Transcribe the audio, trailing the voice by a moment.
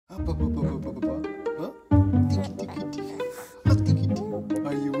Huh?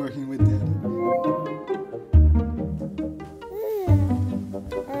 Are you working with Daddy?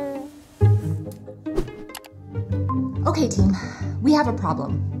 Okay, team. We have a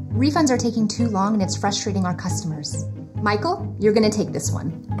problem. Refunds are taking too long and it's frustrating our customers. Michael, you're gonna take this one.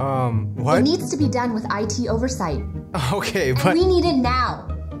 What? It needs to be done with IT oversight. Okay, but... And we need it now.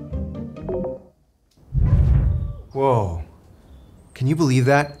 Whoa. Can you believe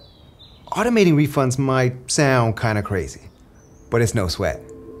that? Automating refunds might sound kind of crazy, but it's no sweat.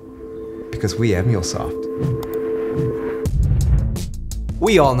 Because we have MuleSoft.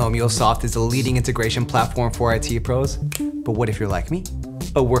 We all know MuleSoft is the leading integration platform for IT pros, but what if you're like me?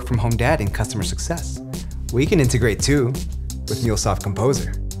 A work-from-home dad in customer success. We can integrate too with MuleSoft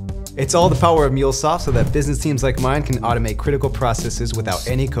Composer. It's all the power of MuleSoft so that business teams like mine can automate critical processes without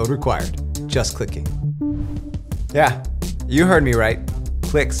any code required, just clicking. Yeah, you heard me right.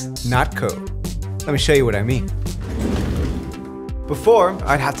 Clicks, not code. Let me show you what I mean. Before,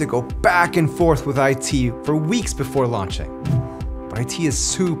 I'd have to go back and forth with IT for weeks before launching. But IT is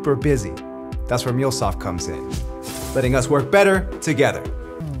super busy. That's where MuleSoft comes in, letting us work better together.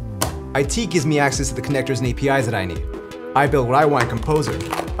 IT gives me access to the connectors and APIs that I need. I build what I want in Composer.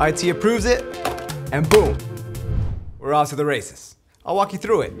 IT approves it, and boom, we're off to the races. I'll walk you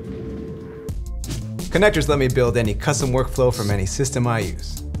through it. Connectors let me build any custom workflow from any system I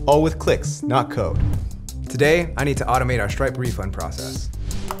use, all with clicks, not code. Today, I need to automate our Stripe refund process.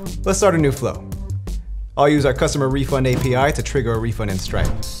 Let's start a new flow. I'll use our customer refund API to trigger a refund in Stripe.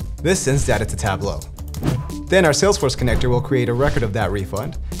 This sends data to Tableau. Then our Salesforce connector will create a record of that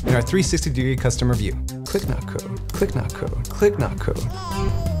refund in our 360-degree customer view. Click not code, click not code, click not code.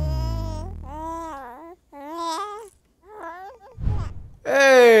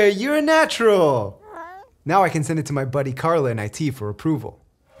 Hey, you're a natural! Now I can send it to my buddy Carla in IT for approval.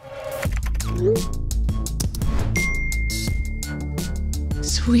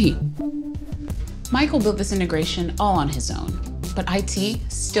 Sweet. Michael built this integration all on his own, but IT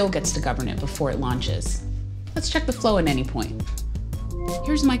still gets to govern it before it launches. Let's check the flow at any point.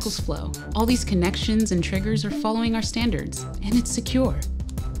 Here's Michael's flow. All these connections and triggers are following our standards, and it's secure.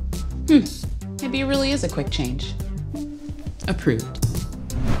 Maybe it really is a quick change. Approved.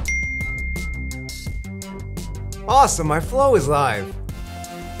 Awesome, my flow is live.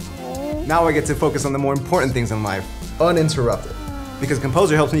 Now I get to focus on the more important things in life, uninterrupted. Because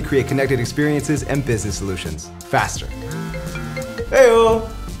Composer helps me create connected experiences and business solutions faster. Hey-o!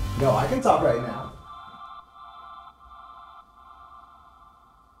 No, I can talk right now.